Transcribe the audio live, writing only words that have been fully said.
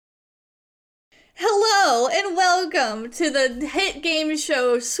Hello and welcome to the hit game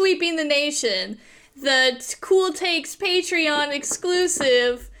show sweeping the nation, the Cool Takes Patreon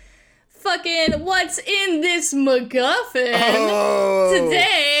exclusive fucking What's in This MacGuffin.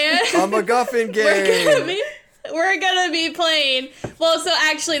 Today, a MacGuffin game. We're gonna be playing, well, so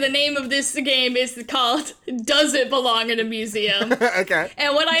actually the name of this game is called Does It Belong in a Museum? Okay.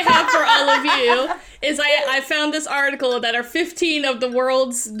 And what I have for all of you is I found this article that are 15 of the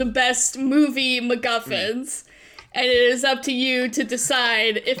world's the best movie MacGuffins. And it is up to you to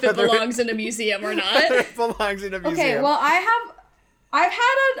decide if it belongs in a museum or not. It belongs in a museum. Okay, well, I've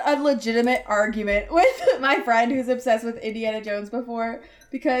had a legitimate argument with my friend who's obsessed with Indiana Jones before,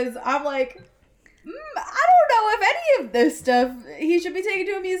 because I'm like, I don't know if any of this stuff he should be taken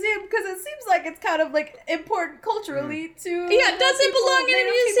to a museum, because it seems like it's kind of like important culturally to. Yeah, does it belong in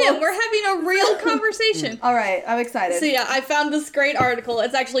a museum? We're having a real conversation. All right, I'm excited. So yeah, I found this great article.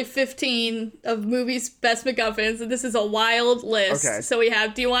 It's actually 15 of movies' best MacGuffins, and this is a wild list. Okay. So we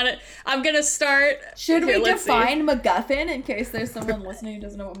have. Do you want to? I'm gonna start. Should Here, we let's define MacGuffin in case there's someone listening who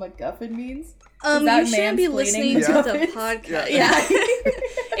doesn't know what MacGuffin means? You shouldn't be mansplaining listening to the podcast. Yeah.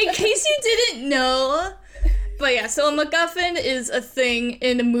 In case you didn't know. But yeah, so a MacGuffin is a thing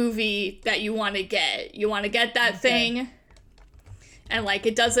in a movie that you want to get. You want to get that thing. And like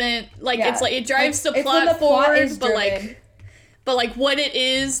it doesn't it's like it drives the plot forward, but like what it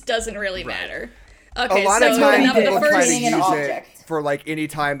is doesn't really matter. Okay, a lot so of times people first try to thing use an it object. for like any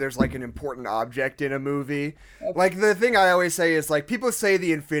time there's like an important object in a movie. Like the thing I always say is like people say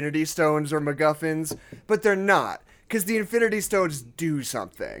the Infinity Stones are MacGuffins, but they're not, because the Infinity Stones do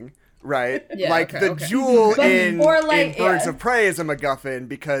something, right? Yeah, like okay, the okay. jewel But in more like- Birds yeah. of Prey is a MacGuffin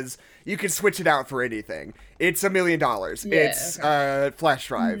because you can switch it out for anything. It's $1 million. It's flash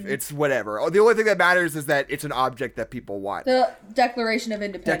drive. It's whatever. The only thing that matters is that it's an object that people want. The Declaration of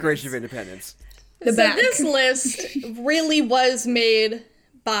Independence. Declaration of Independence. The So back. this list really was made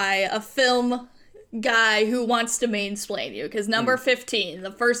by a film guy who wants to mainsplain you, because number 15,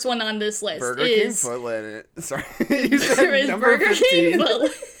 the first one on this list, Burger King is foot lettuce. Sorry. You said there is number Burger 15. King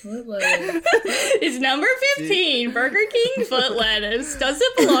foot. It's number 15, Burger King foot lettuce. Does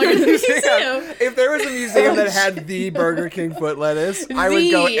it belong in the museum? If there was a museum that had the Burger King foot lettuce, I would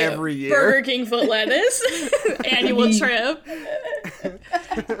go The every year. Burger King foot lettuce annual trip.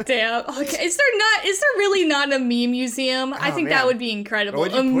 Damn. Okay. Is there really not a meme museum? I think man. that would be incredible.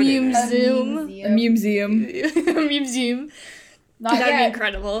 What A would you put in it? museum. A museum. A museum. Not That'd be yet.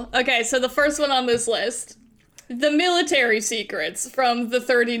 incredible. Okay, so the first one on this list, the military secrets from the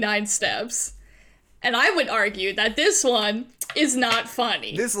 39 Steps. And I would argue that this one is not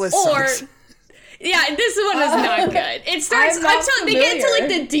funny. This list sucks. Yeah, this one is not good. It starts I'm not until they get to like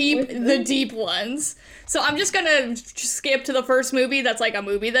familiar the deep ones. So I'm just gonna skip to the first movie that's like a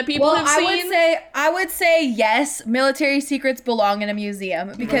movie that people Well, have seen. I would say yes, military secrets belong in a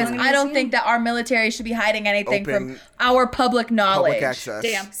museum, because Belong in a I don't museum? think that our military should be hiding anything Open from our public knowledge. Public access.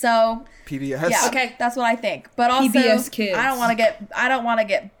 Damn. So, PBS. yeah, Okay. that's what I think. But also, PBS kids. I don't want to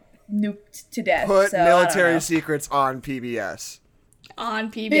get nuked to death. Put so I don't military know. secrets on PBS.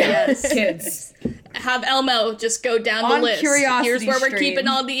 On PBS. Kids. Have Elmo just go down the On list. Curiosity Here's where we're Stream. keeping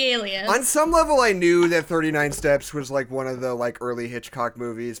all the aliens. On some level, I knew that 39 Steps was like one of the like early Hitchcock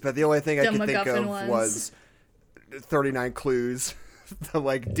movies, but the only thing I The could think MacGuffin of ones. was 39 Clues, the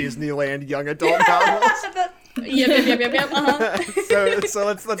like Disneyland young adult novels. Yep. So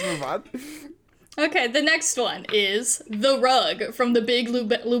let's move on. Okay, the next one is The Rug from The Big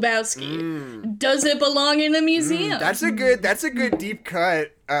Lebowski. Does it belong in a museum? That's a good deep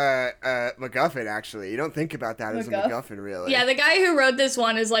cut MacGuffin, actually. You don't think about that as a MacGuffin, really. Yeah, the guy who wrote this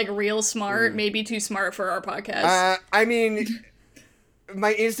one is like real smart, maybe too smart for our podcast. I mean,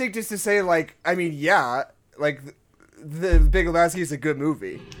 my instinct is to say, like, I mean, yeah, like, the Big Lebowski is a good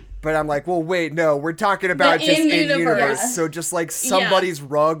movie. But I'm like, well, wait, no, we're talking about The just in-universe. in-universe. Yeah. So just, like, somebody's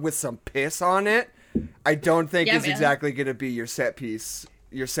rug with some piss on it, I don't think Yeah, is man. exactly going to be your set piece,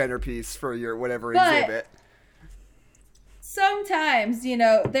 your centerpiece for your whatever But- exhibit. Sometimes,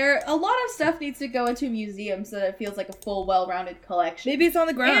 a lot of stuff needs to go into museums so that it feels like a full, well-rounded collection. Maybe it's on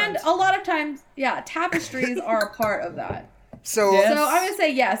the ground. And a lot of times, yeah, tapestries are a part of that. So, Yeah. So I'm gonna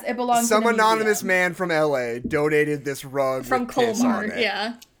say yes, it belongs some to the anonymous museum. man from LA donated this rug From with piss on Colmar, it.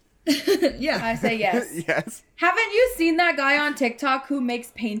 yeah. Yeah. I say yes. Yes. Haven't you seen that guy on TikTok who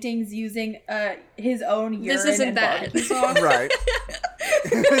makes paintings using his own urine This isn't and that. barbecue sauce? Right.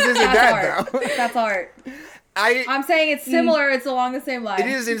 This isn't That's that, art. though. That's art. I'm saying it's similar. It's along the same line. It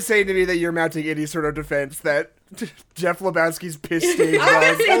is insane to me that you're mounting any sort of defense that Jeff Lebowski's piss stained I rug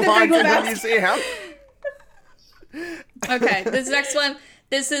haven't seen the belongs Big in the Lebowski. museum. Okay, this next one.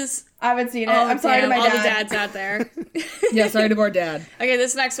 This is... I haven't seen it. Oh, I'm sorry to damn, my all the dad. dads out there. Yeah, sorry to our dad. Okay,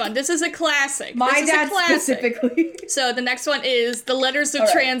 this next one. This is a classic. My This is a dad classic. specifically. So the next one is The Letters of All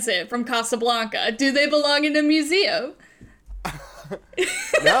right. Transit from Casablanca. Do they belong in a museum?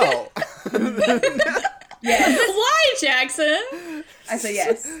 No. Yes. Why, Jackson? I say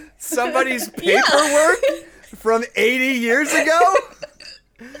yes. Somebody's paperwork from 80 years ago?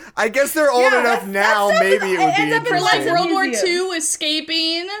 I guess they're old Yeah, enough that's now, something maybe it would that be ends up in, For like interesting. World War Museum. II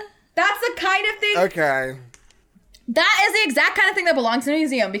escaping. That's the kind of thing. Okay. That is the exact kind of thing that belongs in a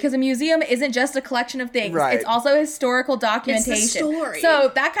museum, because a museum isn't just a collection of things. Right. It's also historical documentation. story.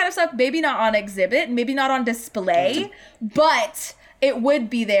 So that kind of stuff, maybe not on exhibit, maybe not on display, but it would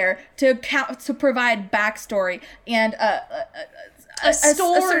be there to provide backstory and a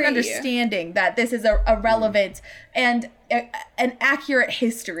story. certain understanding that this is a relevant and an accurate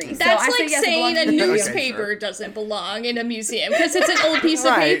history. That's so I say like yes, it saying belongs a in museum. newspaper doesn't belong in a museum because it's an old piece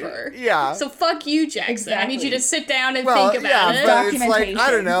of Right, paper. yeah. So fuck you, Jackson. I need you to sit down and Well, think about yeah, it. but it's like, I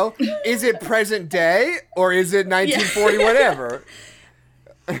Documentation. don't know, is it present day or is it 1940 whatever?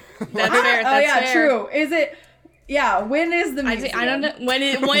 That's fair. Oh That's yeah, fair. true. Is it? Yeah. When is the I museum? think I don't know when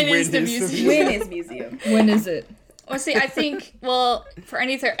is the When is the museum. When is museum? When is it? Well, see, I think for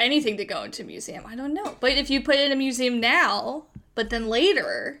anything to go into a museum, I don't know. But if you put it in a museum now, but then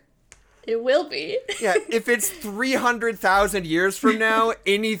later, it will be. Yeah, if it's 300,000 years from now,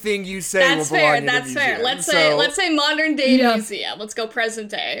 anything you say That's will belong fair. in a That's museum. fair. So- Let's say modern day Yeah. museum. Let's go present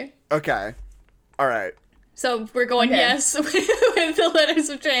day. Okay. All right. So we're going Okay. yes with the letters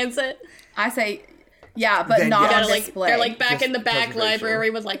of transit. I say, yeah, but Then not yes. on Gotta, like, display. they're like back Just in the back preservation. library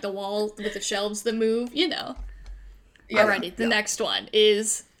with like the wall with the shelves that move. You know. Yeah. Alrighty, the next one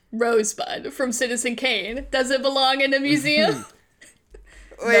is Rosebud from Citizen Kane. Does it belong in a museum?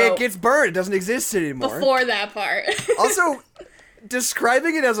 Well, No. It gets burned. It doesn't exist anymore. Before that part. Also,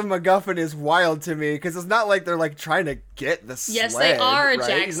 describing it as a MacGuffin is wild to me because it's not like they're like trying to get the sled. Yes, they are, right?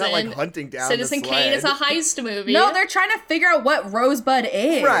 Jackson. He's not like hunting down Citizen the sled. Kane is a heist movie. No, they're trying to figure out what Rosebud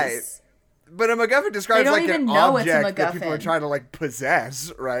is. Right. But a MacGuffin describes don't like even an know it's a object that people are MacGuffin. trying to like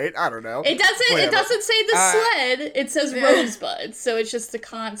possess, right? I don't know. It doesn't. It Whatever. doesn't say the sled. It says Rosebud. So it's just the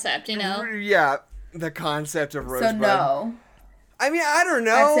concept, you know. Yeah, the concept of Rosebud. So no. I mean, I don't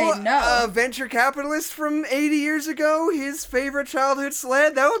know. I'd say no. A venture capitalist from 80 years ago, his favorite childhood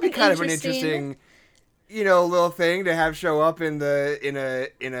sled. That would be kind of an interesting, little thing to have show up in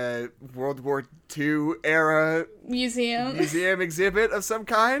a World War II era Museum. museum exhibit of some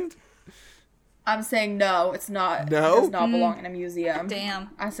kind. I'm saying no. It's not. No? It does not belong in a museum.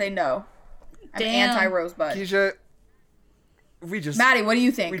 Damn. I say no. I'm Damn. anti-Rosebud. Keisha, Maddie, what do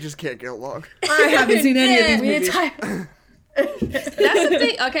you think? we just can't get along. I haven't seen any of these We need movies. time. That's the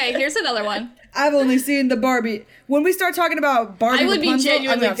thing. Okay, here's another one. I've only seen the Barbie. When we start talking about Barbie, I would be Rapunzel, I'm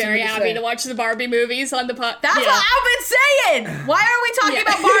genuinely gonna have very something happy say. to watch the Barbie movies on the That's what I've been saying. Why are we talking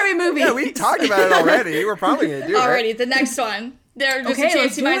about Barbie movies? Yeah, we talked about it already. We're probably gonna do it. Alrighty, the next one. There's Okay, a chance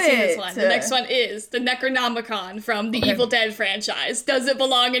let's you might do see this it. one. The next one is the Necronomicon from the Evil Dead franchise. Does it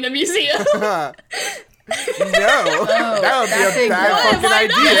belong in a museum? No, that would that's be a a bad good- fucking Why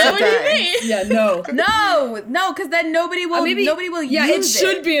not? idea. What do you mean? Yeah, no. No, because then nobody will. nobody will Yeah, it use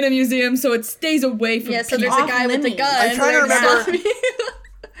should be in a museum, so it stays away from. Yeah, so there's people. a guy with the limits. gun. I'm trying to there remember- stop you.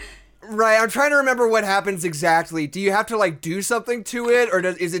 Right, I'm trying to remember what happens exactly. Do you have to like do something to it, or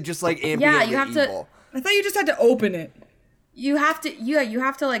is it just like ambiently Yeah, you have to- evil? I thought you just had to open it. You have to. Yeah, you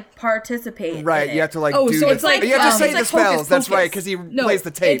have to like participate. Right, in you it. have to like Oh, do so the it's like, you have to um, say it's the like spells. Hocus That's right, Pocus. because he No, plays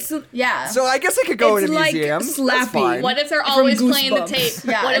the tape. It's, Yeah. So I guess I could go It's in a like museum. Slappy. That's fine. What if they're From always playing the Goosebumps.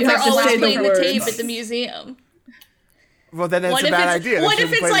 tape? Yeah, What if you they're have to always say the playing the tape words. at the museum? Well, then that's What a if bad it's idea. They what if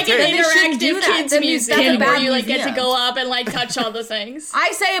shouldn't it's play the like tape. an They shouldn't do interactive that. kids That's a museum bad where you like get to museum. go up and like touch all the things?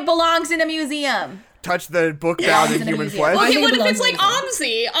 I say it belongs in a museum. Touch the book bound in in a human museum. flesh. I Okay, think what it if it's like belongs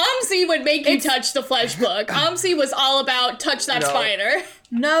OMSI? OMSI would make you touch the flesh book. OMSI was all about touch that No. spider.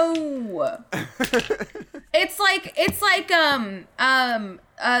 No. it's like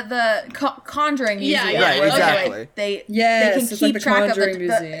the Conjuring Museum. Yeah, Right, where, exactly. They Yes, can it's keep like the track of the Conjuring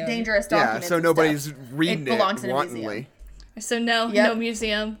Museum. dangerous Yeah, documents. so and nobody's stuff. reading It belongs in a wantonly. museum. So no Yep.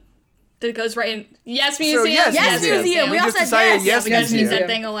 museum. That goes right in. Yes, museum. yes, Yes, museum. We all just said decided yes. We gotta keep museum. that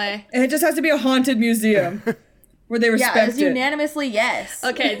thing away. And it just has to be a haunted museum where they Yeah, respect it was it. unanimously yes.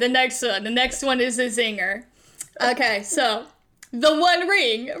 Okay, the next one. The next one is a zinger. Okay, so the One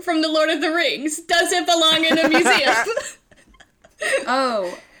Ring from the Lord of the Rings. Does it belong in a museum?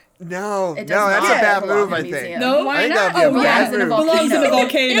 Oh, No, it does no, that's a not bad belong move, in a I think. museum. No? Why I think not? that'd be a Oh, bad belongs in a move. volcano. Belongs in a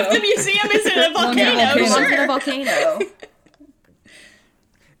volcano. If the museum is in a volcano, volcano. belongs in a sure. volcano.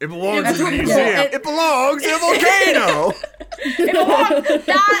 It belongs That's in a right. museum. Yeah. It belongs in a volcano.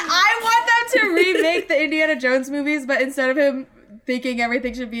 I want them to remake the Indiana Jones movies, but instead of him thinking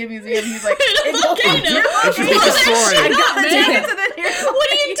everything should be a museum, he's like, In a volcano. It should be Blow that destroyed. shit up, the man. tickets and then here's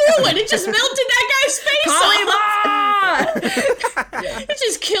What are you doing? It just melted that guy's face off. It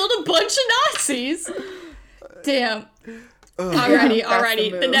just killed a bunch of Nazis. Damn. Alrighty, that's the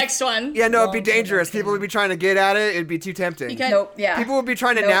alrighty. The move. next one. Yeah, no, it'd be dangerous. People would be trying to get at it. It'd be too tempting. You got- Nope, yeah. People would be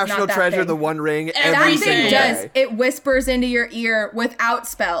trying to Nope, national not that treasure thing. the One Ring That every That single thing day. does. It whispers into your ear without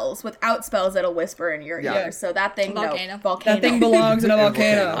spells. Without spells, it'll whisper in your Yeah. ear. So that thing, Volcano. no. Volcano. That thing belongs in a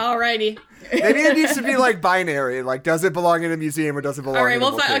volcano. Alrighty. Maybe it needs to be like binary. Like, does it belong in a museum or does it belong Alright, in a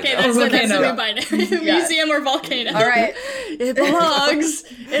we'll find. volcano? Okay, that's the volcano. new binary. Yeah. Museum or volcano. All right. It belongs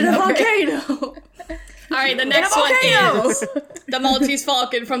in a volcano. Alright, the next one volcano. is the Maltese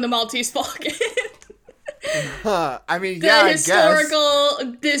Falcon from the Maltese Falcon. Huh. I mean, The yeah, I guess.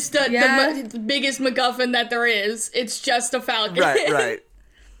 historical, Yeah. the biggest MacGuffin that there is. It's just a falcon. Right.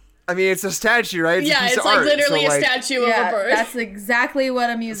 I mean, it's a statue, right? It's a Yeah, piece it's of like art, literally so, like, a statue of Yeah, a bird. that's exactly what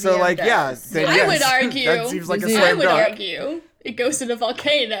a museum So, like, does. yeah, then I yes. would argue. That seems like a I slam would dunk. argue it goes in a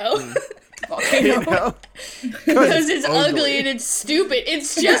volcano You know? because it's ugly and it's stupid.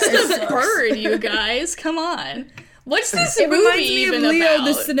 It's just a bird, you guys. Come on. What's this It movie reminds me of even Leo about?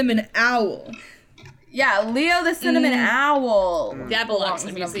 the Cinnamon Owl. Yeah, Leo the Cinnamon Owl. That belongs in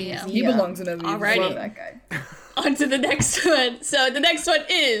a museum. He belongs in a museum. Alrighty. Love that guy. On to the next one. So the next one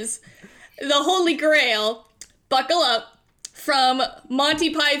is the Holy Grail. Buckle up. From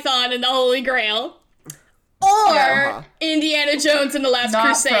Monty Python and the Holy Grail. Or Yeah. Indiana Jones and the Last Not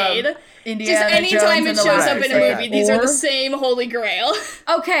Crusade. from Indiana Just anytime Jones it and the shows Last up in a Crusade. movie, these are Or- the same Holy Grail.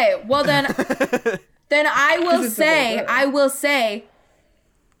 Okay, well then I will it's a little say,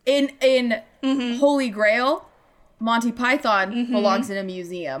 in Holy Grail, Monty Python belongs in a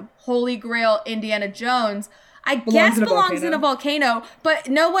museum. Holy Grail, Indiana Jones, I guess in a belongs in a volcano. volcano, but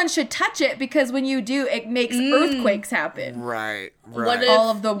no one should touch it because when you do, it makes earthquakes happen. Right. What if- All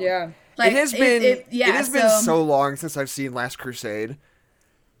of the Yeah. like, It has been yeah, it has been so long since I've seen Last Crusade.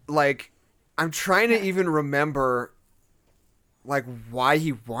 Like, I'm trying to even remember like why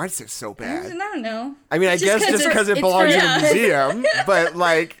he wants it so I bad. don't know. I mean, I Just guess 'cause just because it it's belongs for- in a museum, but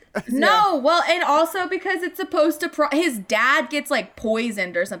like No, well, and also because it's supposed to. His dad gets like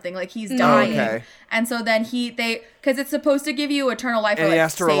poisoned or something, like he's dying, okay. and so then because it's supposed to give you eternal life. and or, he like,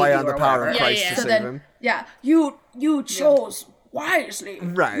 has to save rely you on the or power whatever. of Yeah, Christ yeah. to So save then, him. yeah, you chose wisely,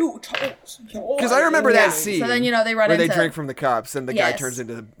 Right. You chose Because I remember that scene So then they run where into they drink from the cups and the guy Yes. turns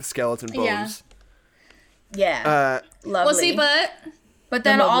into skeleton bones. Yeah. yeah, lovely. Well, see, But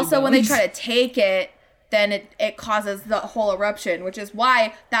then lovely also when they bones. try to take it, then it causes the whole eruption, which is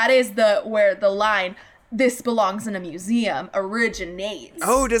why that is where the line "this belongs in a museum" originates.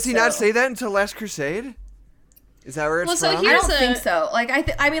 Oh, does he not So- say that until Last Crusade? Is that where it's Well, so from? I here's don't think so. Like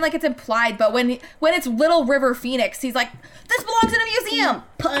I mean, like it's implied, but when it's Little River Phoenix, he's like, "This belongs in a museum."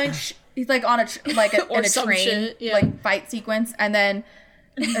 Punch. He's like on Or in a some train, shit, yeah. like fight sequence, and then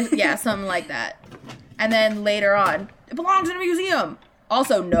yeah, something like that. And then later on, it belongs in a museum.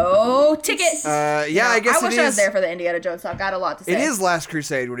 Also, no tickets. yeah, I guess I wish it I was is. there for the Indiana Jones talk. I had a lot to say. It is Last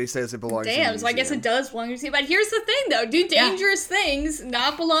Crusade when he says it belongs in a damn, so I guess it museum. does belong in a museum. But here's the thing, though. Do dangerous things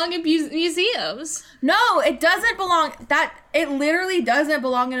not belong in museums? No, it doesn't belong. It literally doesn't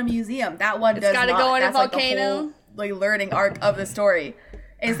belong in a museum. That one does gotta not. go in a That's like the volcano? whole, like learning arc of the story.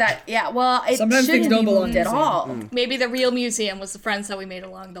 Is that well? It Sometimes things shouldn't don't be belong moved in a at museum. all. Maybe the real museum was the friends that we made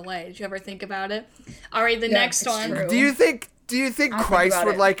along the way. Did you ever think about it? All right, the next it's one. true. Do you think I'll Christ think about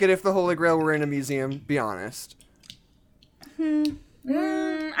would it. like it if the Holy Grail were in a museum? Be honest.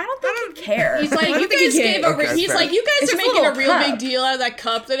 I don't think he'd care. He's like, you guys gave a. Okay, He's fair. like, you guys It's are just a making a little real cup. big deal out of that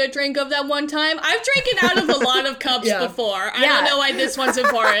cup that I drank of that one time. I've drank it out of a lot of cups Yeah. before. I Yeah. don't know why this one's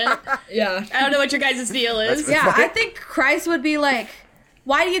important. Yeah. I don't know what your guys' deal is. Yeah, I think Christ would be like,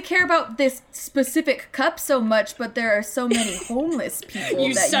 why do you care about this specific cup so much, but there are so many homeless people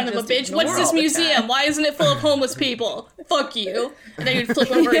You that son you of a just bitch. ignore What's this all the museum? time? Why isn't it full of homeless people? Fuck you. And then you'd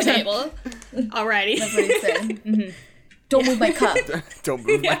flip over a table. Alrighty. That's what he'd say. Don't move my cup. Don't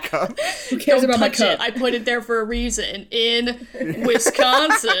move my cup. Who cares about my Touch cup? it. I put it there for a reason. In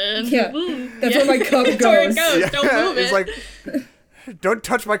Wisconsin. Yeah. That's where my cup That's where it goes. goes. Don't move it. It's like, don't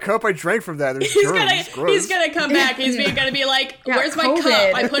touch my cup. I drank from that. There's He's germs. gonna, Gross. he's gonna come back. He's gonna be like, Yeah, "Where's my COVID.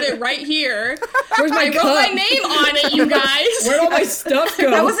 cup? I put it right here. Where's my I wrote cup? my name on it, you guys." Where'd all my stuff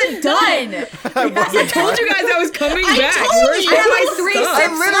go? I wasn't done. I told you guys I was coming back. told Where's you. my I had my 3 stuff? sips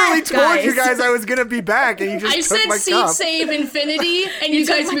I literally left, told you guys. guys I was gonna be back, and you just I took said my seat cup. save infinity, and you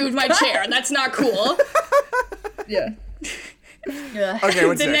guys moved my chair. That's not cool. Yeah. Ugh. Okay,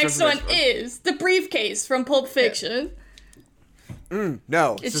 what's The next? next one is the briefcase from Pulp Fiction.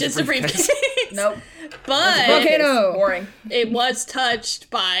 No. It's just a briefcase. Nope. But Volcano. Boring. it was touched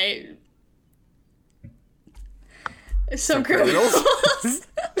by some criminals.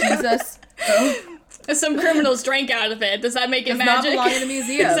 Jesus. Oh. Some criminals drank out of it. Does that make it Does not magic? belong in a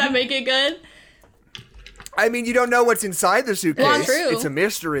museum. Does that make it good? I mean, you don't know what's inside the suitcase. Well, true. It's a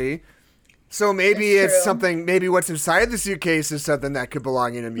mystery. So maybe It's it's true. something. Maybe what's inside the suitcase is something that could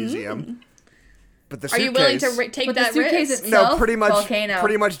belong in a museum. But the Are suitcase. you willing to take But the that suitcase risk? itself, No, pretty much. Volcano.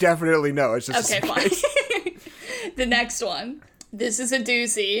 Pretty much, definitely no. It's just. Okay, a fine. suitcase. The next one. This is a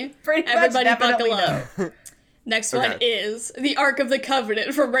doozy. Pretty much Everybody definitely buckle up. Next one Okay. is the Ark of the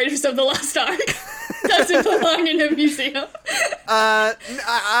Covenant from Raiders of the Lost Ark. Doesn't belong in a museum.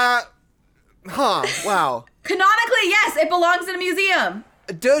 Wow. Canonically, yes, it belongs in a museum.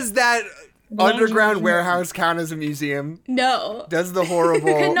 Does that Belongs in a underground museum. warehouse count as a museum? No. Does the horrible?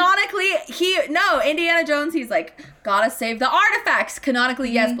 Canonically, Indiana Jones, he's like, gotta save the artifacts. Canonically,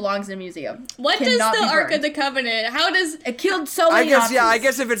 yes, belongs in a museum. What Cannot does be the Ark of burned. the Covenant? How does? It killed so I many guess Nazis. yeah. I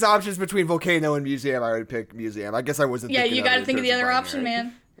guess if it's options between volcano and museum, I would pick museum. I guess I wasn't. Yeah, thinking you of it got to in think of terms the other binary. option,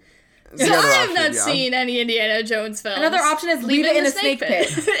 man. The So other I have option, not yeah. seen any Indiana Jones films. Another option is leave it in a snake pit.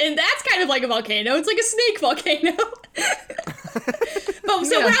 And that's kind of like a volcano. It's like a snake volcano. But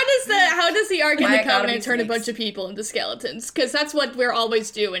so Yeah. how does the Ark of Why the it gotta Covenant be turn a snakes? bunch of people into skeletons? Because that's what we're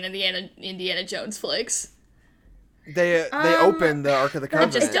always doing in the Indiana Jones flicks. They open the Ark of the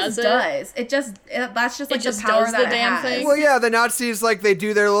Covenant. just It just Does it? does. That's just like just the power does the that it damn has. thing? Well, yeah, the Nazis like they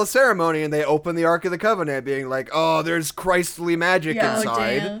do their little ceremony and they open the Ark of the Covenant, being like, "Oh, there's Christly magic Yeah. Oh,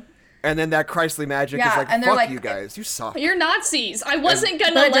 inside," damn. and then that Christly magic Yeah, is like, and they're "Fuck like- you guys, you suck." You're Nazis. I wasn't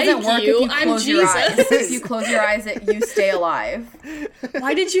But gonna it doesn't work like you. if you I'm close your eyes. Jesus. If you close your eyes, you stay alive.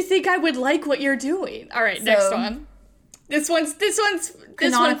 Why did you think I would like what you're doing? All right, next So- one. This one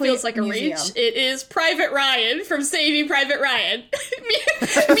Canonically, feels like a museum. reach. It is Private Ryan from Saving Private Ryan.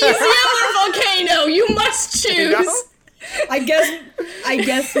 Museum or volcano? You must choose. You know? I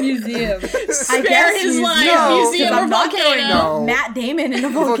guess museum. Spare guess his museum. life. No, Museum 'cause or I'm not volcano? going No. Matt Damon in a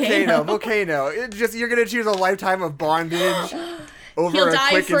volcano. Volcano. It just you're gonna choose a lifetime of bondage over He'll a die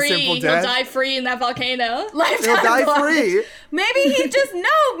quick free. and simple He'll death. die free in that volcano. Lifetime He'll die bondage. free. Maybe he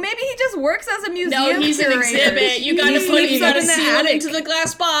just works as a museum. No, he's an curator. exhibit. You gotta sleeps up in the seal him attic. into the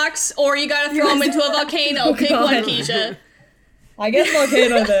glass box, or you gotta throw him into a volcano. Pick God. one, Keisha. I guess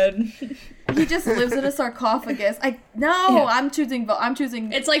volcano then. He just lives in a sarcophagus. Yeah. I'm choosing.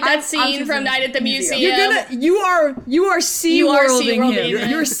 It's like that scene from Night at the Museum. You are sea worlding SeaWorlding him. him.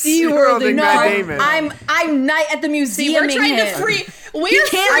 You're sea SeaWorlding worlding Matt No, Damon. I'm Night at the See, Museum. we're trying to free. We're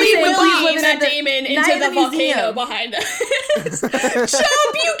can't free say please willing live in Matt the Damon Night into at the the volcano Museum. behind us.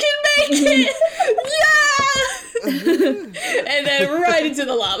 Chub, you can make it! Yeah! And then right into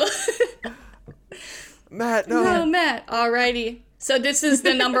the lava. Matt, no. Oh, Matt. Alrighty. So this is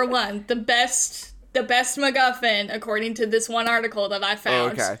the number one. The best MacGuffin, according to this one article that I Oh,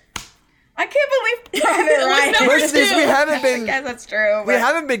 found. okay. I can't believe Private was Ryan. number Most of these we two. haven't I been. guess that's true. We but-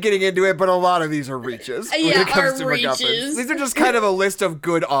 haven't been getting into it, but a lot of these are reaches when Yeah, it comes are to reaches. MacGuffins. These are just kind of a list of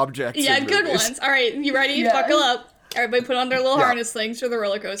good objects. Yeah, in good movies. ones. All right, you ready? Yeah. Buckle up. Everybody put on their little Yeah. harness things for the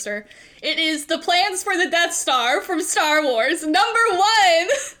roller coaster. It is the plans for the Death Star from Star Wars. Number one,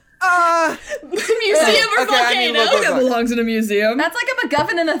 Museum or okay, I mean, Volcano. look, That belongs in a museum. That's like a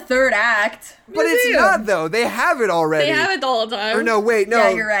MacGuffin in the third act. But it's Museum. not though. They have it already. They have it the whole time. Or no, wait, no. Yeah,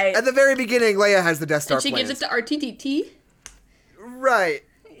 you're right. At the very beginning, Leia has the Death Star And she plans. gives it to R2-D2. Right.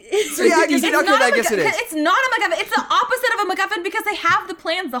 So yeah, I guess it, okay, I guess it is. It's not a MacGuffin. It's the opposite of a MacGuffin because they have the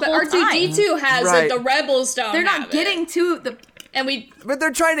plans the But whole time. R2-D2 has Right. it. The Rebels don't. They're have not it. getting to the. And we. But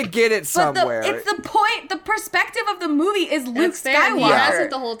they're trying to get it But somewhere. it's the point. The perspective of the movie is Luke That's fair. Skywalker. He has it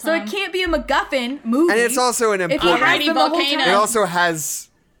the whole So time. it can't be a MacGuffin movie. and it's also an if he important. has Alrighty, them the whole Volcano. It time.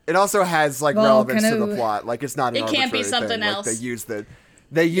 also has like relevance to the Volcano. plot. Like it's not an It can't be arbitrary something thing. else. Like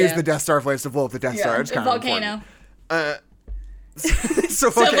they use Yeah. the Death Star plans to blow up the Death Yeah. Star. It's kind of Volcano. important. So So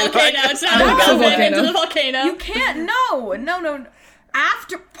volcano. volcano. It's not a No. MacGuffin. Volcano. Into the volcano. You can't. No.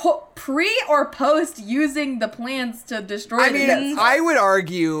 After pre or post using the plans to destroy I the Death mean, Star. I would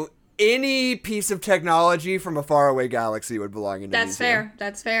argue any piece of technology from a faraway galaxy would belong in a That's museum. fair.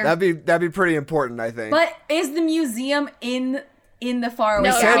 That's fair. That'd be pretty important, I think. But is the museum in the faraway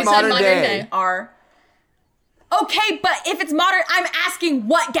No, said we modern day. are. Okay, but if it's modern, I'm asking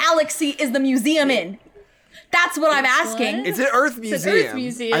what galaxy is the museum in? That's what I'm asking. what? It's an Earth museum. Earth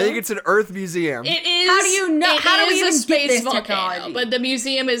museum. I think it's an Earth museum. It is. How do you know- It how do we is a even get space this volcano, technology? but the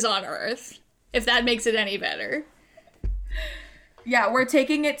museum is on Earth. If that makes it any better. Yeah, we're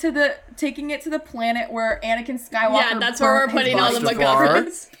taking it to the planet where Anakin Skywalker. Yeah, that's where we're burnt his putting all the body. Mustafar.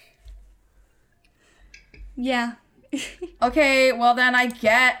 MacGuffins. Yeah. Okay, well then I'm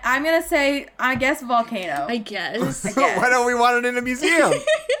gonna say, I guess volcano. I guess. guess. Why don't we want it in a museum?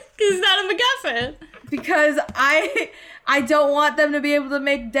 It's not a MacGuffin. Because I don't want them to be able to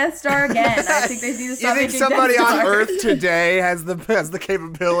make Death Star again. I think they need to stop You think making somebody Death on Star. Earth today has the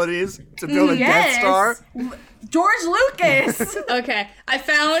capabilities to build a Death Yes. Star? George Lucas. Okay, I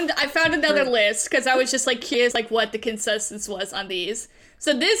found another list because I was just like curious, like what the consensus was on these.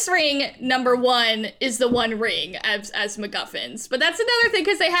 So this ring, number 1, is the One Ring as MacGuffins, but that's another thing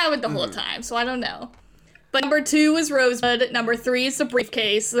because they have it the whole time, so I don't know. But number 2 is Rosebud. Number 3 is the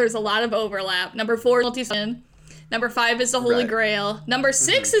briefcase. There's a lot of overlap. Number 4 is Multi-Stone. Number 5 is the Holy Right. Grail. Number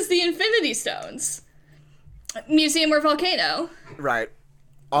 6 is the Infinity Stones. Museum or volcano? Right.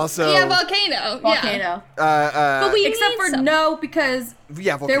 Also, Yeah, volcano. Volcano. But we Except need for some. no, because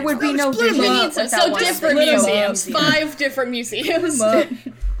yeah, volcano. there would be no Split 'em vision. We up. need some. without So one different Infinity museums. Stone. 5 different museums.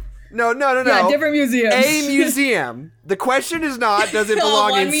 No. Yeah, different museums. A museum. The question is not, does it Oh,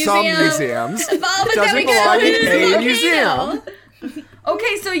 belong one in some museum. museums? Well, but Does then it we go belong in to a volcano. museum?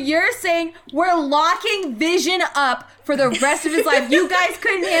 Okay, so you're saying we're locking Vision up for the rest of his life. You guys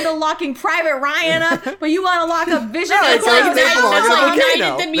couldn't handle locking Private Ryan up, but you want to lock up Vision No, as it's well. like they belong That's in a like night volcano.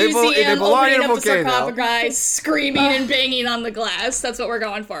 at the They museum, belong in opening a up the volcano. sarcophagi, screaming and banging on the glass. That's what we're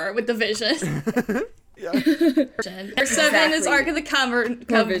going for with the Vision. Number 7 is Exactly. Ark of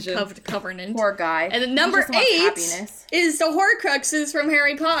the Vision. Covenant. Poor guy. And then He number just wants 8 happiness. is the Horcruxes from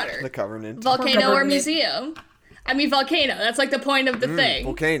Harry Potter. The Covenant. Volcano or Covenant. museum. I mean volcano. That's like the point of the thing.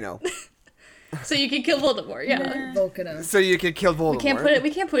 Volcano. So you can kill Voldemort. Yeah. Volcano. So you could kill Voldemort.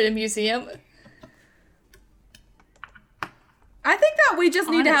 We can't put it in a museum. I think that we just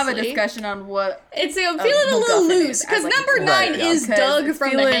need to have a Honestly. discussion on what. It's feeling a little MacGuffin loose is, because as, like, number a 9 Right, yeah. is Because Doug it's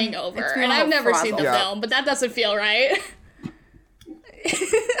from The feeling- Hangover, it's feeling and a I've little never seen the frazzled. film, but that doesn't feel right.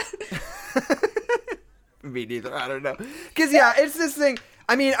 Me neither. I don't know. Because, yeah, it's this thing.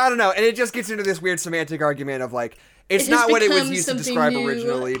 I mean, I don't know. And it just gets into this weird semantic argument of, like, it's It has not what it was become used to something describe new.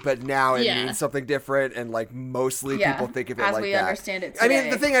 originally, but now it Yeah. means something different, and, like, mostly Yeah, people think of it as like we that. understand it I mean, today.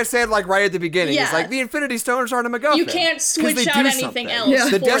 the thing I said, like, right at the beginning is, Yeah. like, the Infinity Stones aren't a MacGuffin. You can't 'cause switch they out do anything something. else Yeah.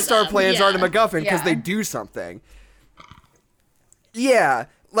 The for Death Star them. plans Yeah. aren't a MacGuffin because Yeah. they do something. Yeah,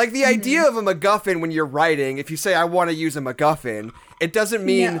 like the idea Mm-hmm. of a MacGuffin when you're writing, if you say I want to use a MacGuffin, it doesn't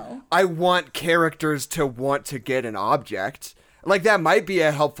mean No. I want characters to want to get an object. Like that might be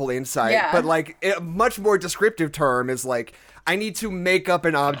a helpful insight, Yeah. but like a much more descriptive term is like I need to make up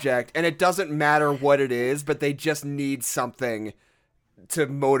an object and it doesn't matter what it is, but they just need something to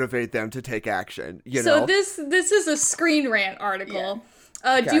motivate them to take action, you So know? this is a Screen Rant article. Do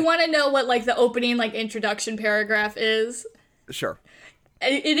Okay. you want to know what like the opening like introduction paragraph is? Sure.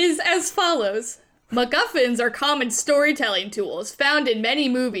 It is as follows. MacGuffins are common storytelling tools found in many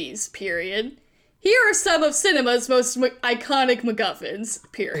movies, period. Here are some of cinema's most iconic MacGuffins,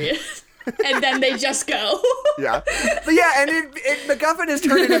 period. And then they just go. Yeah. But yeah, and MacGuffin has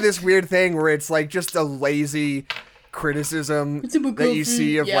turned into this weird thing where it's like just a lazy criticism a that you MacGuffin,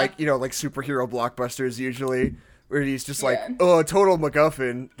 see of yeah. like, you know, like superhero blockbusters usually, where he's just like, Yeah. oh, a total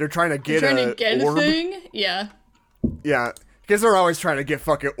MacGuffin. They're trying to get Trying a to get orb. a thing? Yeah. Yeah. Because they're always trying to get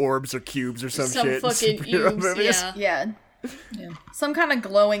fucking orbs or cubes or some Some shit. in fucking superhero ooze, movies. yeah. Yeah. Some kind of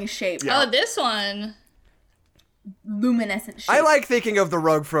glowing shape. Yeah. Oh, this one. Luminescent shape. I like thinking of the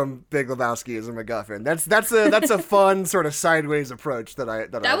rug from Big Lebowski as a MacGuffin. That's a fun sort of sideways approach that I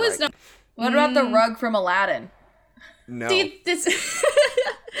That was like. What about the rug from Aladdin? No. See, this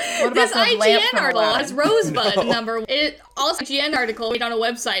What about this the lamp IGN from article Aladdin? has Rosebud number. It also IGN article made on a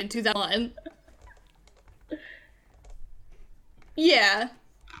website in 2001. Yeah.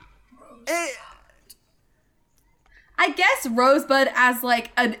 Eh, I guess Rosebud as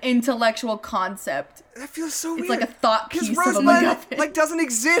like an intellectual concept. that feels so It's weird. like a thought Because piece of a Rosebud MacGuffin. like doesn't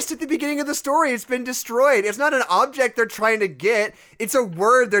exist at the beginning of the story. It's been destroyed. It's not an object they're trying to get. It's a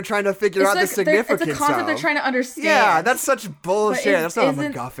word they're trying to figure out the significance It's a concept of. they're trying to understand. Yeah, that's such bullshit. But That's not a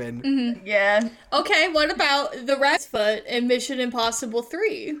isn't- MacGuffin. Yeah. Okay, what about the Rat's Foot in Mission Impossible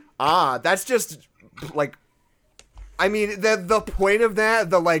 3? Ah, that's just like. I mean, the point of that,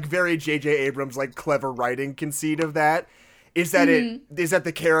 the like very J.J. Abrams like clever writing conceit of that, is that is that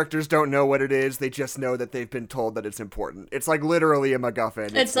the characters don't know what it is. They just know that they've been told that it's important. It's like literally a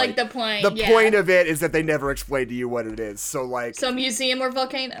MacGuffin. It's like the point, The yeah. point of it is that they never explain to you what it is. So like. So museum or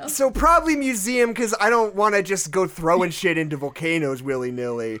volcano? So probably museum because I don't want to just go throwing shit into volcanoes willy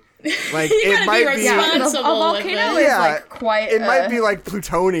nilly. Like You it gotta might be be. Yeah, responsible. a with volcano it. is Yeah, like quite. It might be like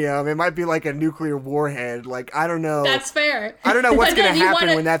plutonium. It might be like a nuclear warhead. Like I don't know. That's fair. I don't know what's But gonna then you happen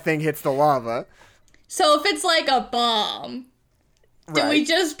wanna- when that thing hits the lava. So if it's like a bomb, Do we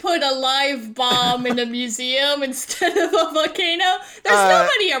just put a live bomb in a museum instead of a volcano? There's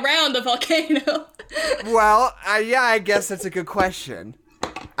nobody around the volcano. Well, yeah, I guess that's a good question.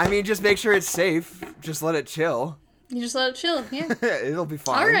 I mean, just make sure it's safe. Just let it chill. You just let it chill, yeah. It'll be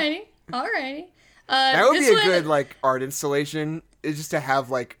fine. Alrighty. That would be a good, like, art installation, is just to have,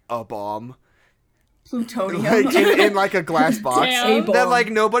 like, a bomb. Plutonium. Like, in like, a glass box. Damn. That, like,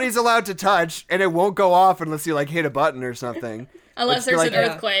 nobody's allowed to touch, and it won't go off unless you, like, hit a button or something. Unless there's like, an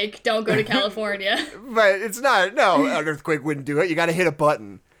earthquake. Don't go to California. But it's not, no, an earthquake wouldn't do it. You gotta hit a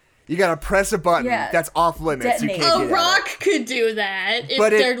button. You gotta press a button. Yeah. That's off limits. Detonate. You can't A get at rock it. could do that if But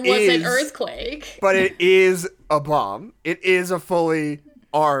there it was an is- earthquake. But it is a bomb. It is a fully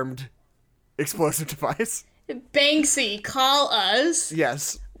armed explosive device. Banksy, call us.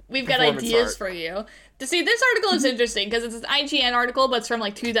 Yes. We've got Performance ideas art. for you. To see, this article is interesting because it's an IGN article, but it's from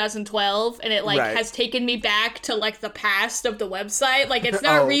like 2012, and it like Right. has taken me back to like the past of the website. Like it's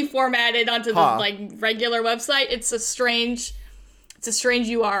not Oh. reformatted onto Huh. the like regular website. It's a strange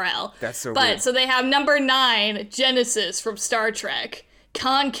URL. That's so But weird. so they have number 9, Genesis from Star Trek.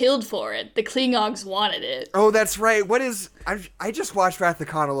 Khan killed for it. The Klingons wanted it. Oh, that's right. What is... I just watched Wrath of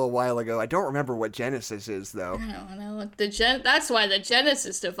Khan a little while ago. I don't remember what Genesis is, though. I don't know. That's why the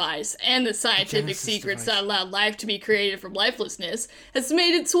Genesis device and the scientific Genesis secrets device. that allowed life to be created from lifelessness has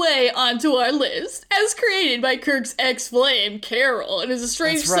made its way onto our list, as created by Kirk's ex-flame, Carol, and his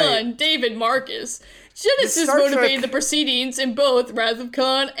estranged That's right. son, David Marcus. Genesis Star motivated Trek- the proceedings in both Wrath of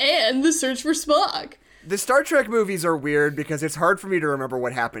Khan and The Search for Spock. The Star Trek movies are weird because it's hard for me to remember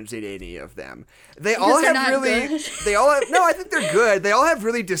what happens in any of them. They all they're have not really... good. They all have... No, I think they're good. They all have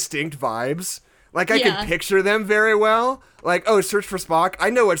really distinct vibes. Like, I Yeah. can picture them very well. Like, oh, Search for Spock. I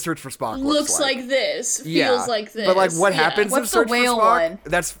know what Search for Spock Looks like this, Yeah. feels like this. But like what Yeah. happens in What's the Search whale for Spock? one?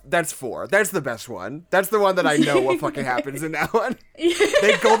 That's 4. That's the best one. That's the one that I know what fucking happens in that one.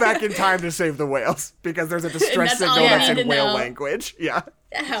 They go back in time to save the whales because there's a distress that's all signal you that's need in to whale know. language. Yeah.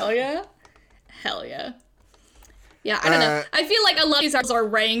 Hell yeah. Hell yeah. Yeah, I don't know. I feel like a lot of these articles are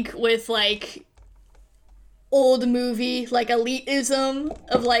rank with like old movie, like elitism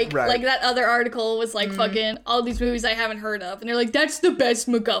of like Right. like that other article was like fucking all these movies I haven't heard of. And they're like, that's the best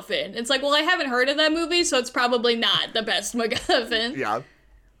MacGuffin. It's like, well, I haven't heard of that movie, so it's probably not the best MacGuffin. Yeah.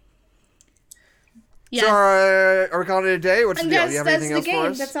 Yeah. So are we calling it a day? What's the deal? Do you have anything else for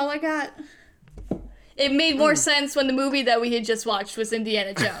us? That's all I got. It made more sense when the movie that we had just watched was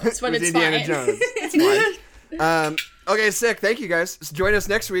Indiana Jones, but With it's Indiana fine. Jones. It's fine. Okay, sick. Thank you guys. So join us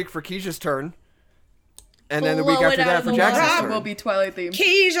next week for Keisha's turn. And then the week Blow it after out that of for the Jackson's water. turn. will be Twilight themed.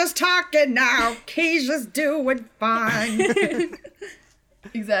 Keisha's talking now. Keisha's doing fine.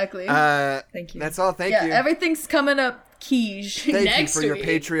 Exactly. Thank you. That's all. Thank yeah, you. everything's coming up quiche. Thank you Next for your week.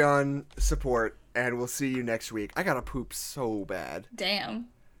 Patreon support, and we'll see you next week. I gotta poop so bad. Damn.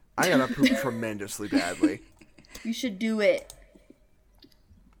 I gotta poop tremendously badly. You should do it.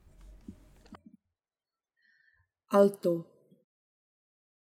 Alto.